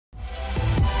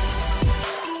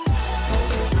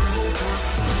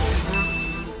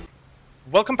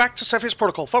Welcome back to Cepheus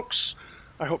Protocol, folks.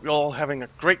 I hope you're all having a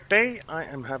great day. I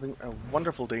am having a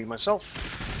wonderful day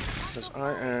myself, because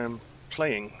I am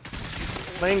playing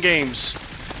games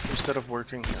instead of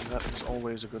working, and that is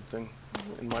always a good thing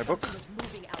in my book.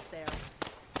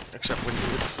 Except when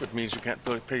it means you can't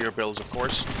pay your bills, of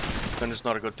course. Then it's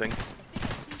not a good thing.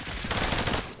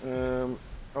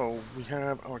 Oh, we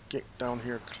have our gate down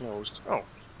here closed. Oh,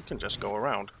 we can just go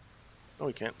around. No,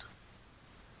 we can't.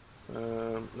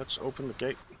 Let's open the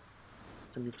gate.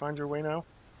 Can you find your way now?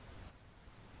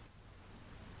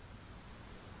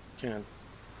 Can.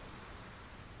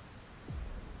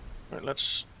 Alright,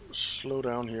 let's slow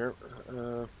down here.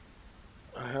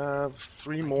 I have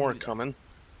 3 more coming.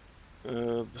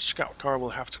 The scout car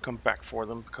will have to come back for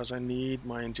them because I need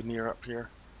my engineer up here.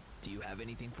 Do you have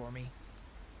anything for me?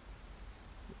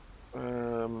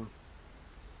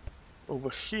 Over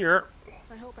here,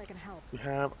 I hope I can help. we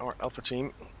have our alpha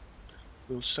team.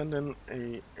 We'll send in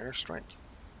a airstrike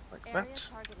like that,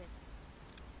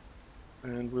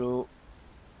 and we'll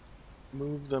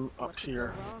move them up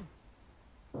here.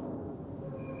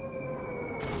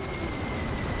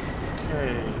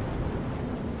 Okay,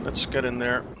 let's get in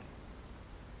there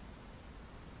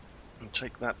and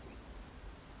take that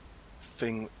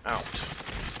thing out.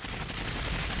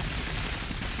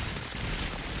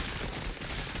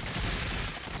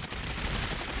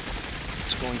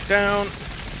 It's going down.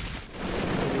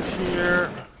 Over here,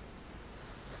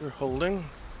 you're holding.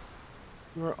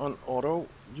 You're on auto.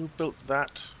 You built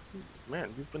that.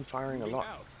 Man, you've been firing a lot.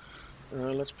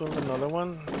 Let's build another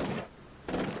one.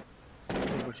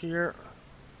 Over here.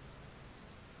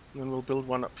 And then we'll build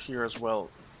one up here as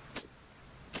well.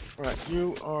 Alright,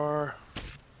 you are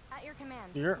at your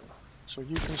command here, so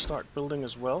you can start building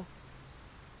as well.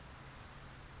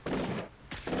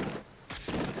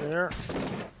 There.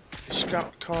 The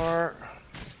scout car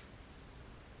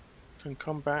can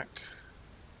come back.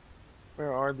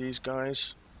 Where are these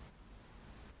guys?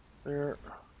 They're...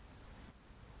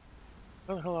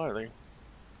 Where the hell are they?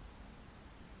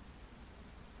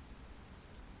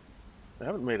 They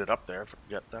haven't made it up there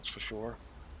yet, that's for sure.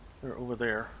 They're over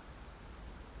there.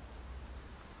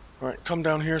 Alright, come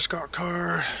down here, scout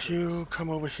car. You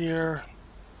come over here.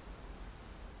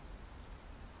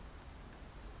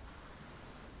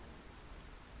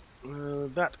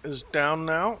 That is down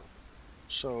now,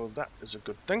 so that is a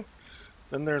good thing.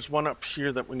 Then there's one up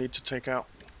here that we need to take out.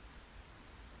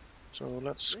 So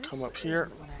let's come up here.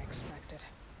 What I expected.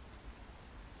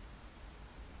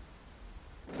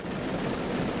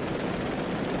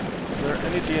 Is there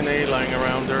any DNA lying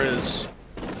around? There is.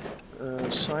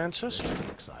 Scientist?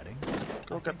 Exciting.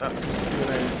 Go get that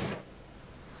DNA.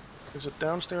 Is it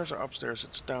downstairs or upstairs?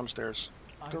 It's downstairs.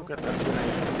 Go get that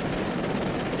DNA.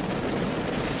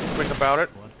 Quick about it.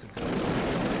 What could go wrong?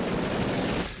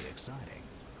 Be exciting.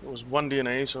 It was 1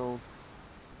 DNA, so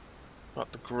not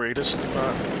the greatest,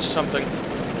 but something.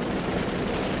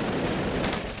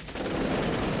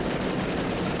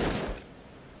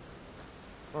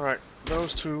 Alright,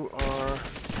 those 2 are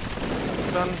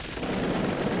done.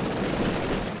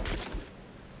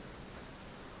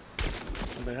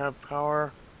 And they have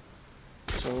power.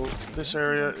 So this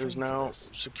area is now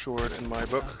secured in my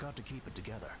book. I've got to keep it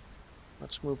together.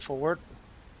 Let's move forward.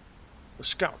 The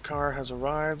scout car has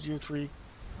arrived. You 3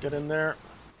 get in there.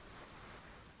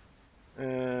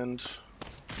 And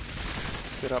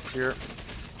get up here.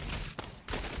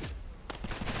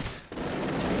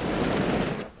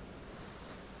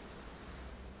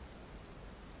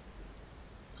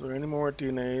 Is there any more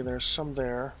DNA? There's some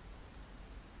there.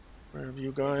 Where have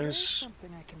you guys? Is there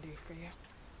something I can do for you?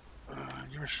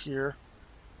 You're here.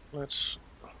 Let's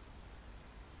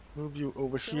move you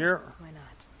over here. Why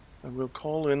not? And we'll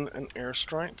call in an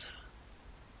airstrike.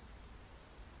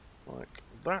 Like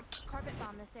that. Carpet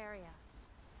bomb this area.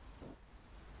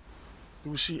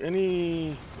 Do we see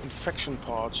any infection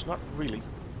pods? Not really.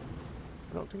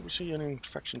 I don't think we see any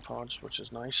infection pods, which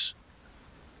is nice.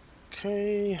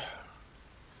 Okay.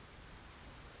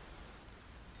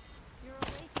 Your away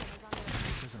team is on the way.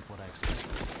 This isn't what I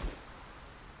expected.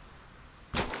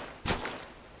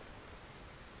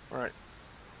 Alright.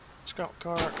 Scout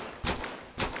car.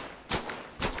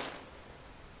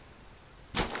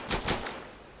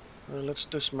 Let's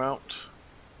dismount.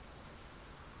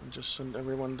 And just send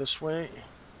everyone this way.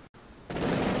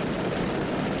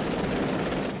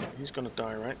 He's gonna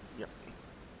die, right? Yep.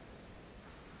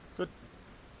 Good.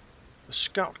 The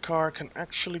scout car can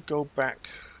actually go back,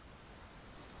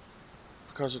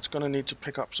 because it's gonna need to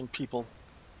pick up some people.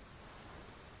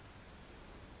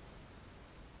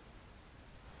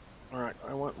 Alright,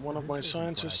 I want one of my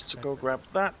scientists to go grab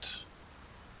that.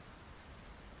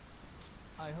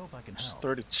 I hope I can It's help.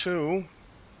 32.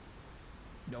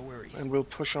 No worries. And we'll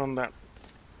push on that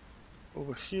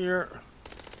over here.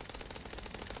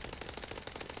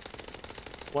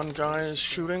 One guy is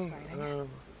shooting, and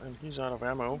he's out of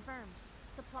ammo. Confirmed.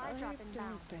 Supply drop I inbound.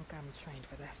 don't think I'm trained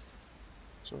for this.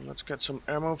 So let's get some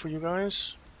ammo for you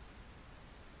guys.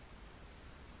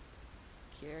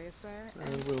 Curious, sir.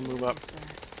 And we'll move up. Sir.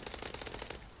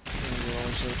 And we'll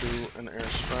also do an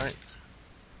airstrike.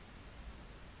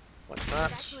 Like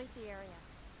that. Evacuate the area.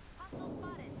 Hostile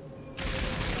spotted.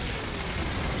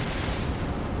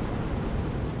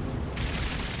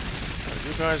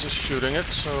 You guys are shooting it,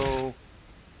 so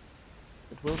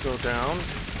it will go down.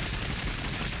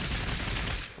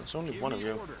 There's only one of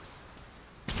you.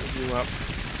 Move you up.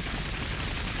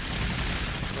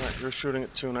 Alright, you're shooting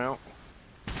it too now.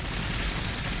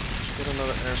 Let's get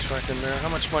another airstrike in there. How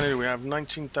much money do we have?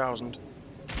 19,000.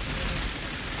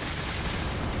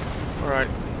 Alright,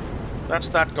 that's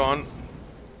that gone.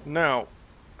 Now,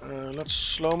 let's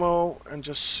slow-mo and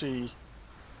just see.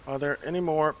 Are there any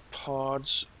more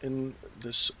pods in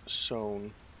this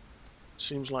zone?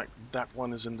 Seems like that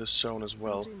one is in this zone as I'll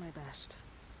well. do my best.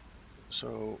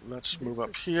 So let's This move up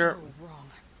is here.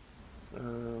 so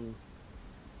wrong.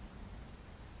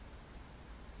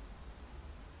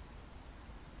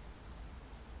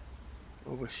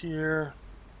 Over here.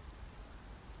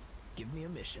 Give me a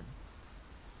mission.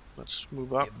 Let's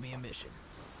move up. Give me a mission.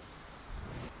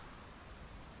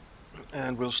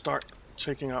 And we'll start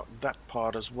taking out that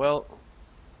pod as well.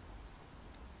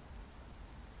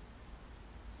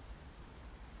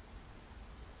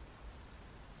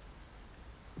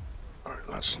 Alright,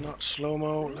 let's not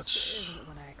slow-mo. This Let's isn't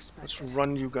what I expected.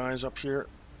 run you guys up here.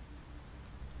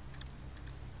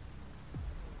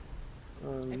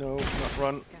 No, not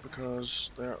run, because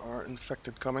there are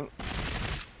infected coming.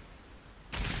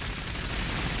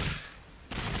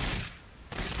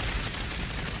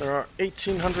 There are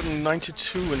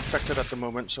 1,892 infected at the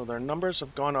moment, so their numbers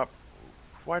have gone up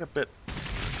quite a bit. None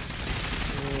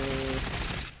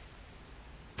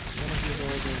of you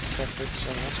are infected,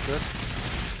 so that's good.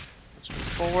 Let's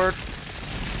move forward.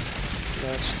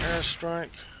 Let's airstrike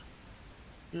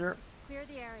here. Clear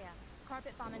the area.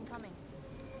 Carpet bomb incoming.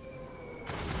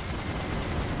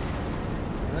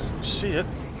 Alright, see it.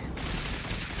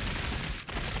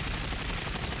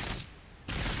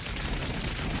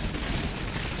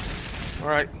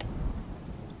 Alright.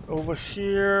 Over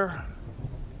here.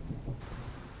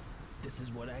 This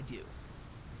is what I do.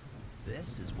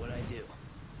 This is what I do.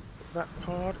 That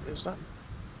pod, is that?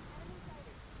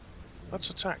 Let's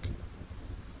attack.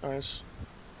 Guys.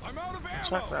 I'm out of ammo.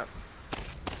 Attack that.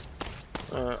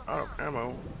 Out of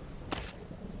ammo.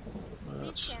 Please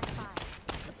Let's stand by.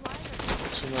 Supplies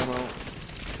get some ammo.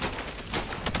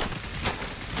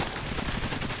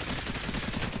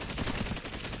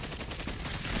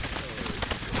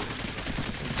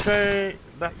 Okay,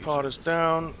 that pod is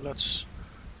down. Let's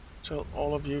tell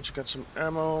all of you to get some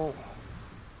ammo.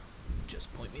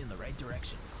 Just point me in the right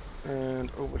direction.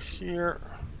 And over here,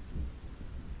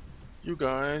 you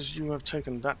guys, you have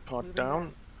taken that pod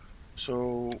down.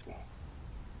 So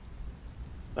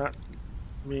that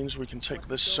means we can take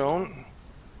this zone.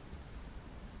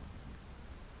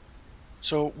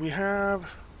 So we can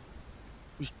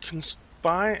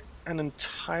buy an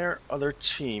entire other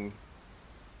team,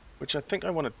 which I think I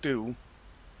want to do.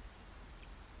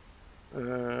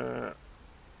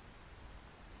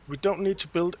 We don't need to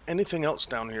build anything else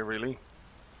down here, really.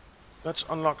 Let's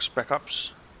unlock spec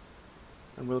ups,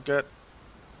 and we'll get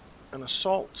an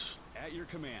assault, At your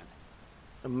command.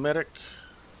 a medic,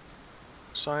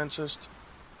 scientist,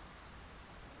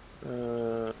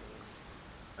 a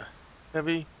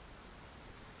heavy,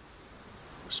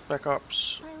 spec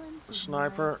ops, Silence a is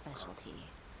sniper, my specialty.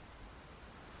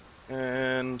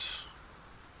 and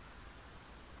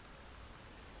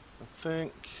I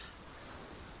think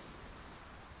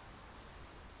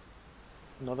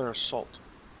another assault.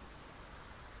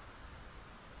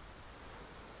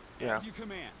 Yeah. As you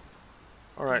command.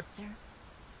 All right. Yes, sir.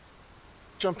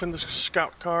 Jump in the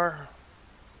scout car.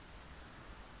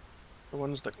 The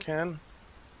ones that can.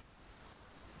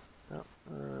 Yep.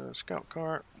 Scout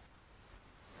car.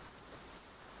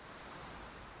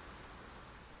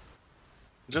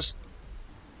 Just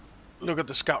look at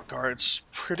the scout car. It's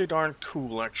pretty darn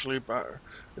cool, actually. But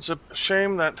it's a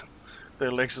shame that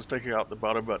their legs are sticking out the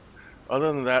bottom. But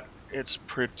other than that, it's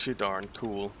pretty darn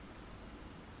cool.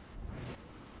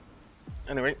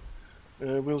 Anyway,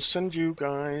 we'll send you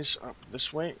guys up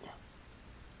this way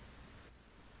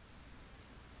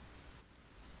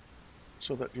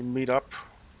so that you meet up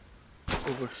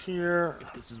over here.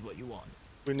 If this is what you want.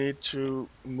 we need to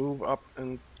move up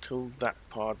and kill that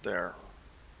pod there.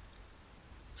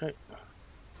 Okay.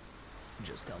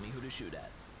 Just tell me who to shoot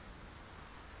at.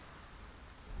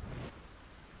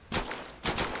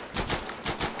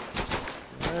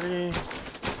 Ready.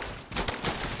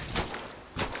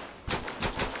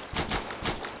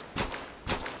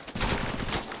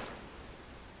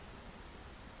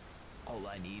 All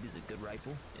I need is a good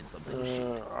rifle and something to shoot.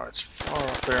 Alright, it's far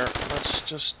up there. Let's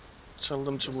just tell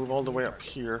them to move all the way up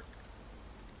here.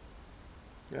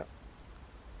 Yeah.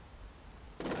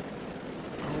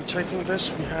 Are we taking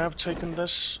this? We have taken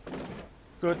this.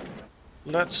 Good.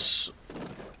 Let's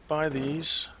buy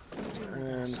these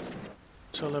and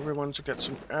tell everyone to get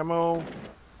some ammo.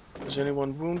 Is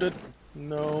anyone wounded?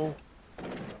 No.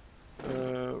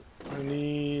 I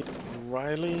need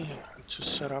Riley to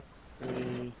set up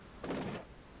a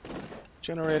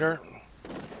generator.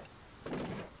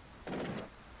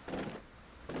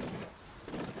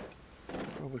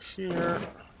 Over here.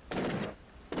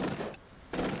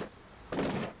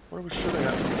 What are we shooting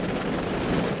at?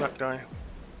 That guy.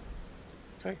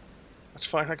 Okay, that's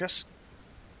fine, I guess.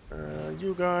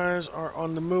 You guys are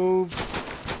on the move.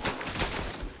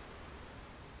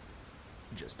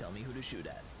 Just tell me who to shoot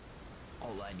at.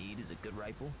 All I need is a good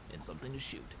rifle and something to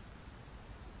shoot.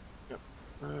 Yep.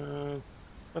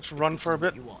 Let's run for a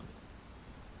bit. You want.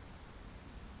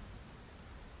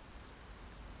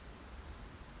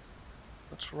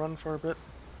 Let's run for a bit.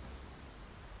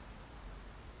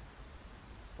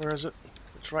 Where is it?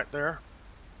 It's right there.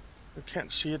 I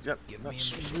can't see it yet. Give me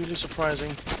That's ammunition. really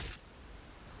surprising.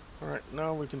 Alright,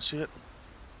 now we can see it.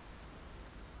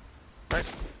 Right.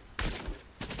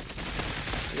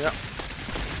 Yep.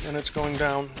 And it's going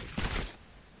down.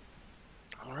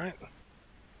 Alright.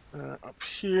 Up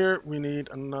here we need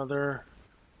another...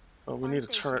 Oh, we On need a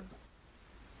turret.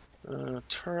 station.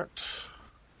 Turret.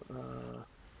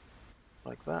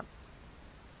 Like that.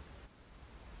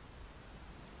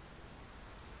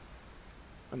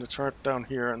 And the turret down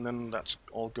here, and then that's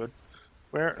all good.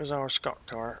 Where is our scout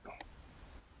car?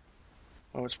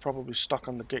 Oh, it's probably stuck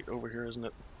on the gate over here, isn't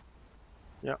it?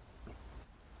 Yep.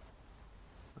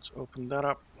 Let's open that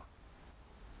up.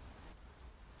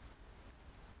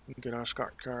 And get our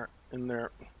scout car in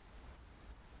there.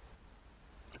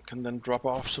 We can then drop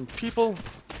off some people.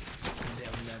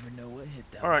 They'll never know what hit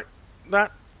them. Alright,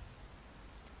 that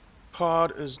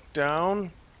pod is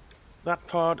down. That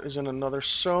pod is in another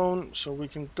zone, so we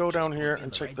can go down here in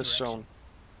and the take right this direction. zone.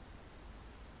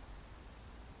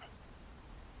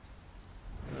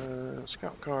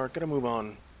 Scout car, get a move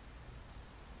on.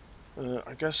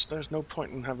 I guess there's no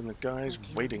point in having the guys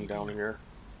waiting down here.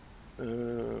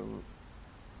 Can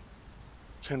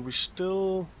we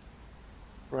still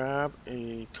grab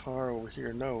a car over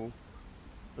here? No.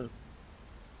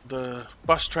 The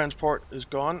bus transport is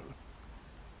gone.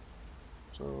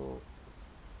 So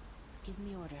Give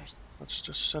me orders. let's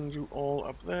just send you all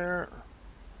up there.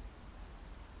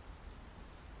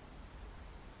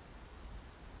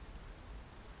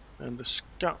 And the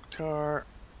scout car,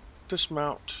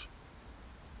 dismount.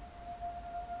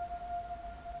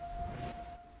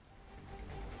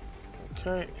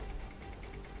 Okay.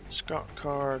 Scout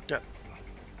car, get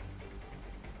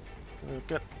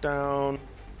down.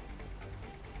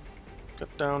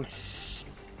 Get down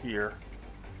here.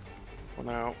 For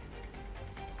now.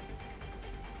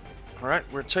 Alright,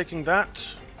 we're taking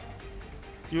that.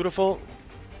 Beautiful.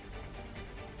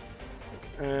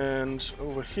 And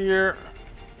over here.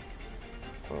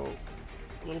 Oh,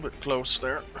 a little bit close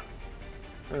there.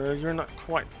 You're not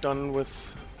quite done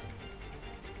with...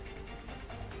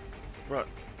 Right.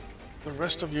 The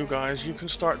rest of you guys, you can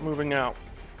start moving out.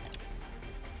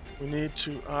 We need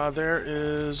to... there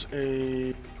is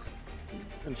a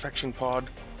infection pod.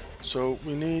 So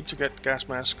we need to get gas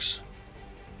masks.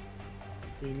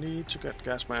 We need to get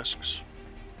gas masks.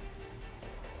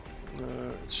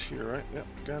 It's here, right? Yep,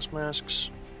 gas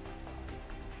masks.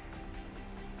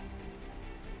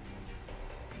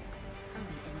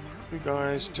 You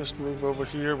guys just move over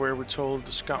here where we told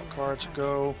the scout car to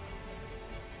go.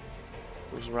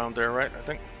 It was around there, right? I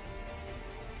think.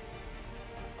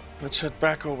 Let's head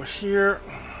back over here.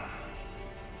 I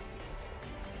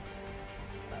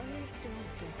don't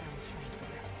think I'm trained for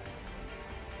this.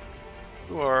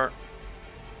 You are.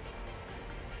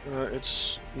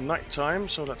 It's nighttime,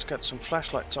 so let's get some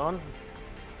flashlights on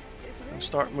and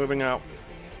start moving out.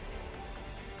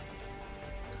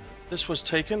 This was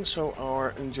taken so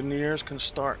our engineers can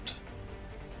start.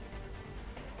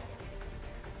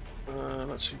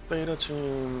 Let's see, beta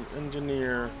team,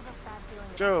 engineer, I have a bad feeling.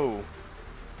 Joe.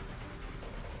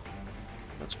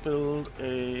 Let's build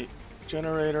a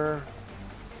generator.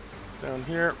 down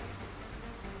here.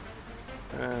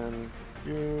 And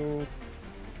you...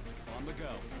 On the go.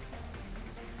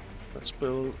 Let's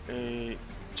build a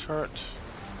turret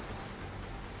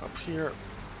up here.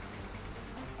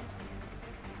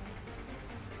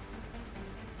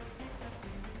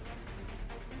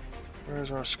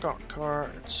 Where's our scout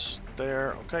car? It's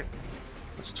there. Okay.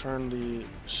 Let's turn the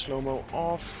slow-mo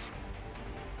off.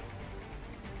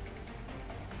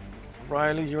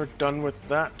 Riley, you're done with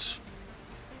that.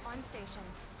 On station.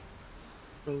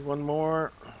 Build one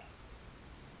more.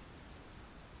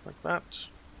 Like that.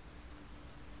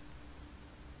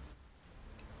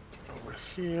 Over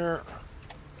here.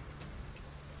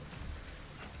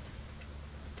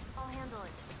 I'll handle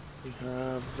it. We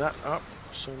have that up.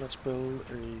 So let's build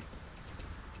a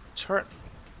turret.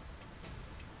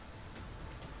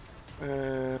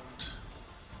 And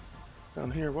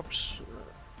down here, whoops.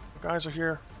 The guys are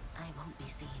here. I won't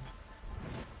be seen.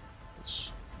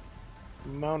 Let's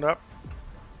mount up.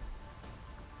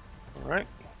 Alright.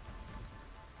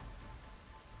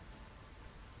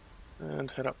 And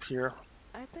head up here.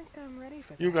 I think I'm ready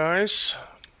for You guys.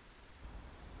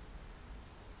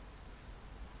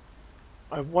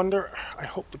 I wonder, I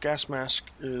hope the gas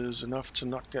mask is enough to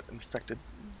not get infected.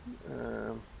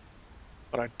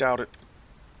 But I doubt it.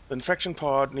 The infection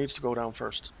pod needs to go down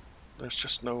first. There's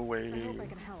just no way I hope I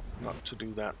can help. not to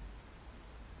do that.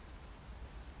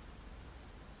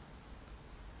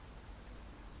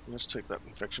 Let's take that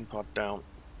infection pod down.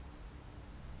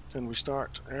 Can we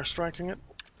start airstriking it?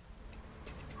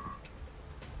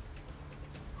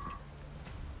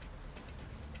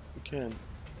 We can.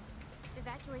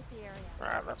 Evacuate the area.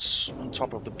 Ah, that's on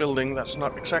top of the building. That's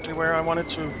not exactly where I wanted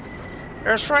to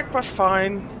airstrike, but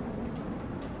fine.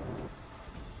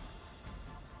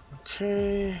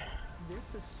 Okay.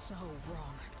 This is so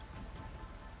wrong.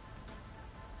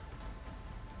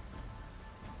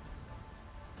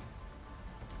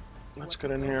 Let's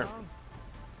get in here.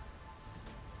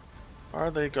 Are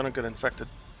they gonna get infected?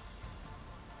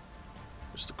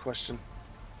 Just the question.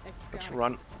 Let's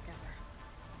run.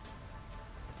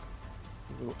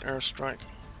 We'll airstrike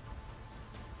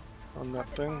on that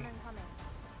Carpet thing. bomb incoming.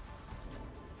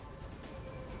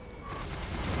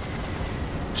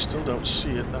 Still don't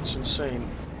see it. That's insane.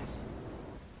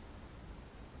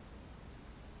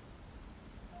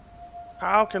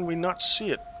 How can we not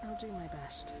see it? I'll do my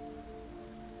best.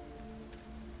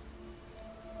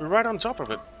 We're right on top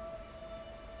of it.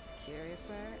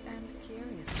 Curiouser and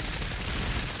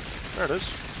curiouser. There it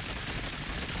is.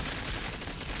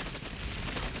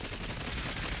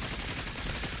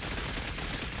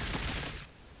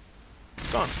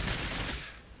 Done.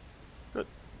 Good.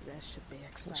 This should be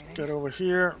Let's exciting. get over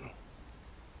here.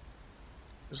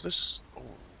 Is this... Oh,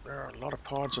 there are a lot of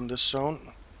pods in this zone.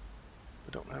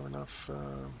 We don't have enough...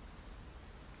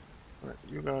 Right,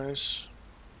 you guys.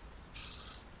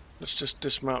 Let's just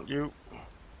dismount you.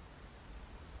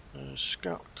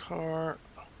 Scout car.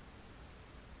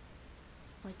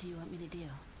 What do you want me to do?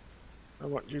 I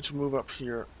want you to move up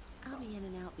here. I'll be in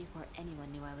and out before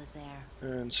anyone knew I was there.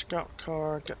 And scout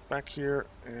car, get back here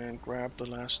and grab the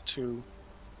last two.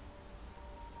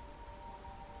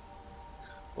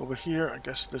 Over here, I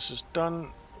guess this is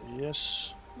done.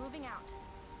 Yes. Moving out.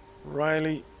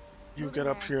 Riley, you get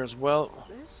up here as well.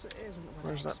 This isn't what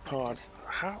Where's I that pod? expected.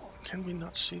 How can we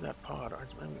not see that pod?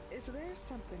 I mean, Is there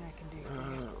something I can do for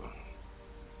you?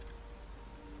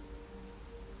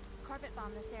 Carpet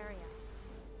bomb this area.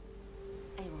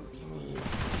 I won't be seen.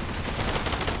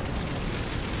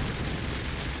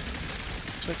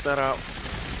 take that out.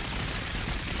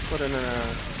 Put in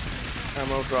an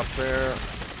ammo drop there.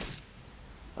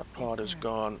 That pod is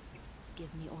gone.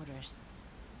 Give me orders.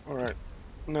 Alright,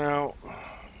 now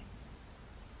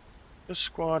this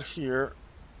squad here,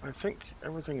 I think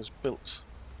everything is built.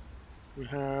 We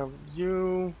have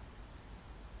you.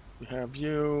 We have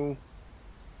you.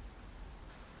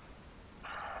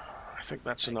 I think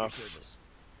that's enough.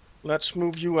 Let's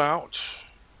move you out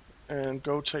and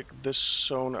go take this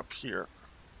zone up here.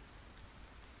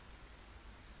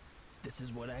 This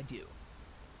is what I do.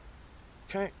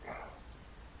 Okay.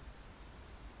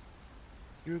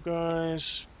 You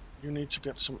guys, you need to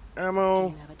get some Do ammo.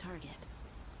 you have a target?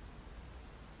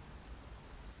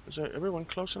 Is everyone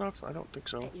close enough? I don't think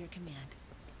so. At your command.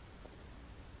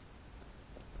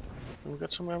 Can we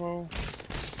get some ammo?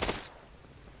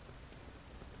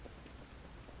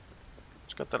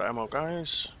 Let's get that ammo,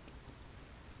 guys.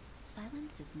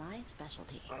 Silence is my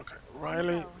specialty. Okay,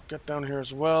 Riley, get down here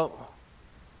as well.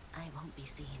 I won't be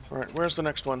seen. Alright, where's the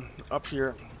next one? Up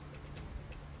here.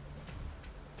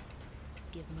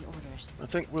 Give me orders. I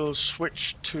think we'll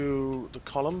switch to the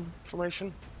column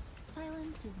formation. Silence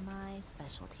Silence is my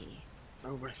specialty.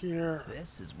 Over here.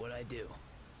 This is what I do.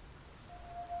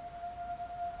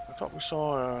 I thought we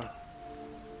saw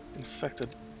infected.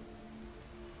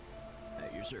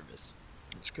 At your service.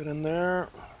 Let's get in there.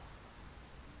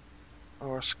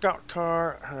 Our scout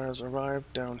car has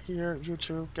arrived down here. You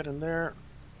two, get in there.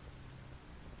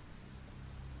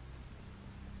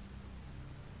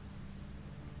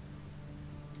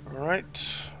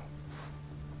 Alright.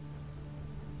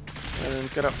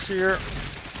 And get up here. What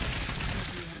do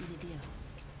you want me to do?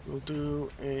 We'll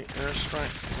do a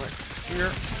airstrike right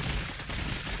here.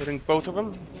 Hitting both of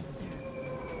them. Yes, sir.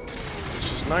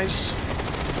 This is nice.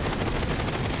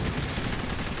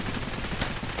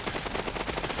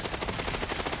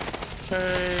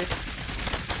 Okay.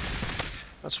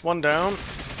 That's one down.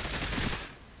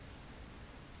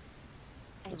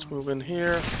 Let's move in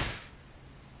here.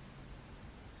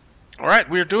 Alright,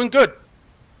 we are doing good.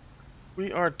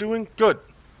 We are doing good.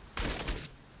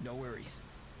 No worries.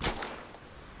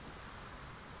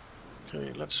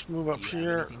 Okay, let's move up Do you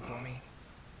here. have anything for me?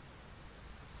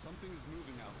 Something is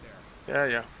moving out there.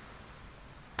 Yeah.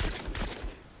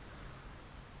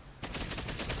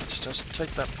 Let's just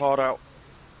take that pod out.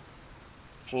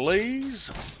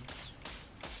 Please.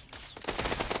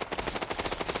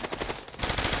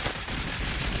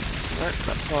 Alright,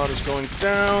 that pod is going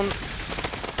down.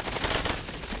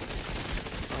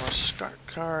 Our scout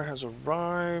car has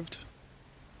arrived.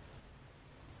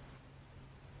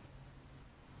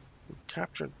 We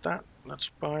captured that. Let's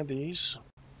buy these.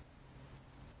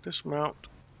 Dismount.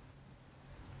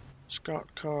 Scout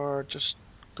car, just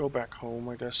go back home,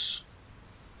 I guess.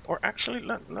 Or actually,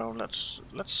 let's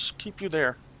keep you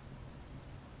there.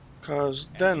 Cause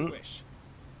As then you wish.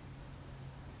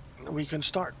 we can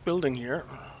start building here.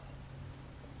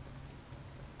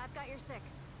 I've got your 6.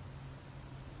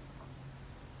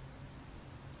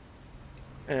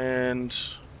 And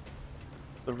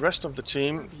the rest of the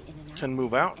team I'll be in and out can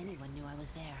move before out. Anyone knew I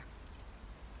was there.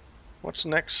 What's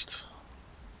next?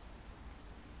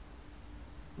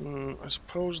 I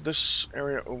suppose this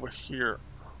area over here.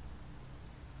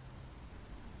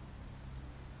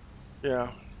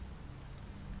 Yeah.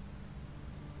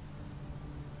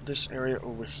 This area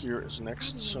over here is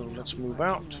next, Probably so in and let's before move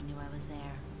out. anyone knew I was there.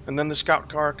 And then the scout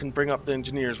car can bring up the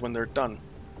engineers when they're done.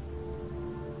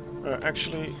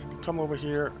 Actually, come over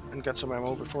here and get some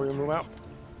ammo before you move out.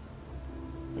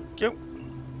 Thank you.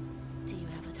 Do you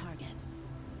have a target?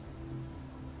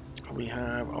 We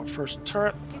have our first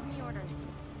turret. Give me orders.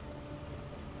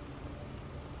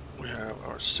 We have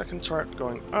our second turret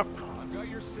going up. I've got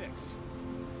your 6.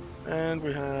 And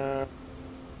we have...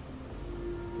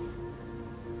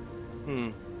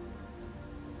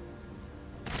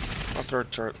 our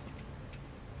third turret.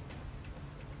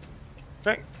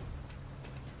 Okay.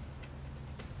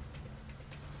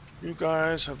 You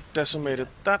guys have decimated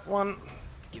that one.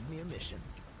 Give me a mission.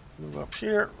 Move up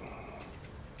here.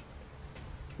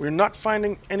 We're not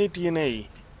finding any DNA.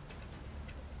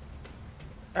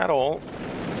 At all.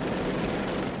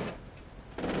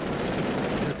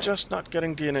 We're just not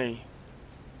getting DNA.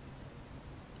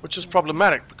 Which is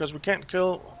problematic because we can't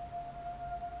kill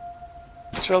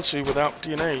Chelsea without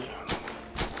DNA.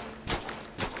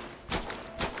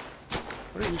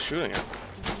 What are you shooting at?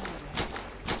 Give me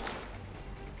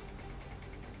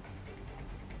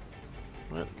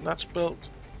orders. Right, that's built.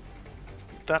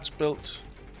 That's built.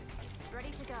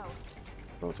 Ready to go.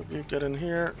 Both of you get in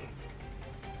here.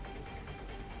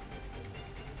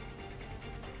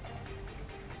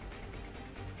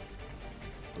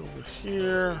 Over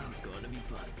here. This is going to be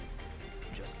fun.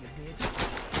 Just give me a time.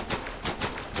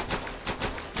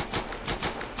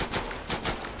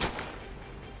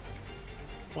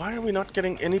 Why are we not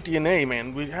getting any DNA,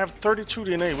 man? We have 32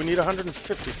 DNA. We need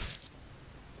 150.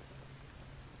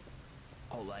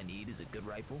 All I need is a good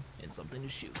rifle and something to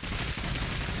shoot.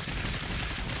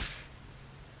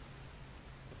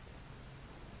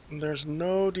 There's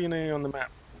no DNA on the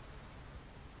map.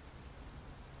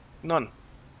 None.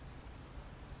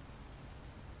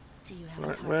 Do you have a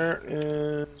Right, target? where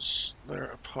is there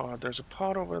a pod? There's a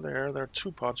pod over there. There are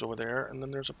 2 pods over there, and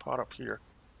then there's a pod up here.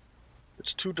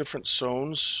 It's 2 different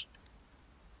zones.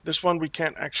 This one we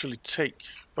can't actually take,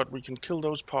 but we can kill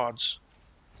those pods.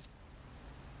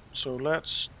 So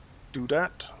let's do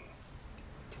that.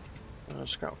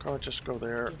 Scout car, just go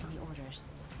there. Give me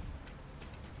orders.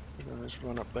 You guys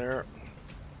run up there.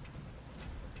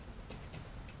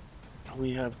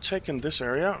 We have taken this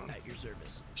area. At your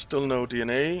service. Still no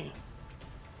DNA.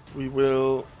 We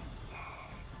will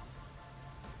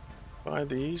buy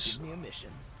these, Give me a mission.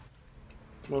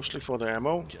 mostly for the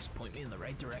ammo. Just point me in the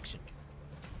right direction.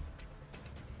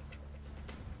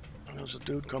 There's a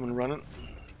dude coming running.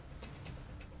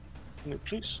 Can you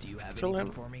please Do you have kill anything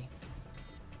him? for me?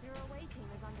 Your away team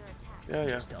is under attack. Yeah, yeah.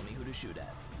 Just tell me who to shoot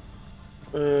at.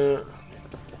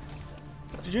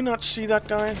 Did you not see that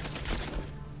guy?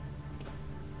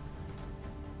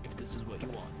 If this is what you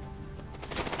want.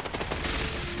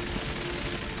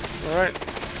 Alright.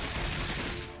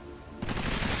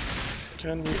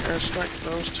 Can we airstrike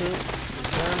those two? We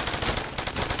can.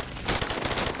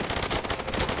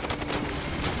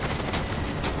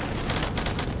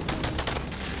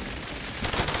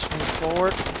 Let's move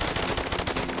forward.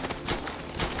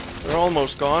 They're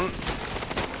almost gone.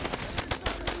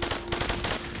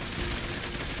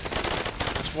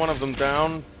 There's one of them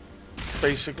down,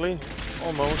 basically.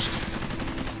 Almost.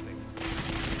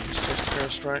 It's just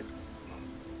airstrike.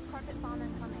 Carpet bomb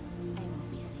incoming. I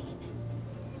won't be seen.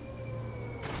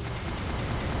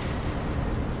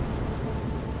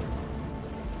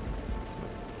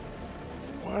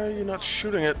 Why are you not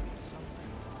shooting it?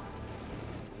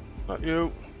 Not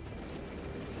you.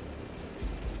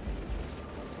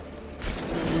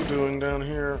 What are you doing down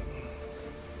here?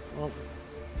 Well,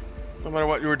 no matter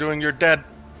what you were doing, you're dead.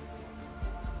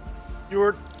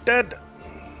 You're dead.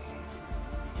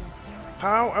 Yes, sir.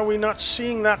 How are we not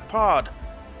seeing that pod?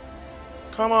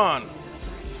 Come on.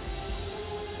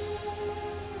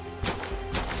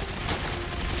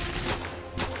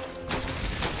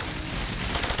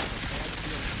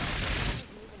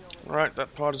 Alright,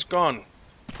 that pod is gone.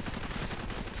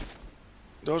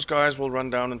 Those guys will run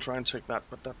down and try and take that,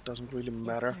 but that doesn't really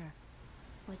matter. Yes, sir.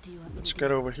 What do you want me Let's to get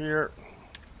do? over here.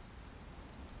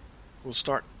 We'll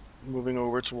start moving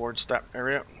over towards that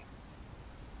area.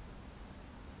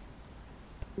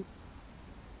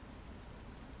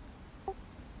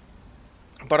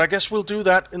 But I guess we'll do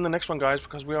that in the next one, guys,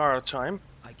 because we are out of time.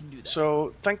 I can do that.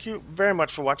 So thank you very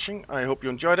much for watching. I hope you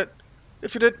enjoyed it.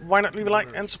 If you did, why not leave a like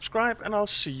and subscribe, and I'll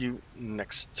see you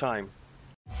next time.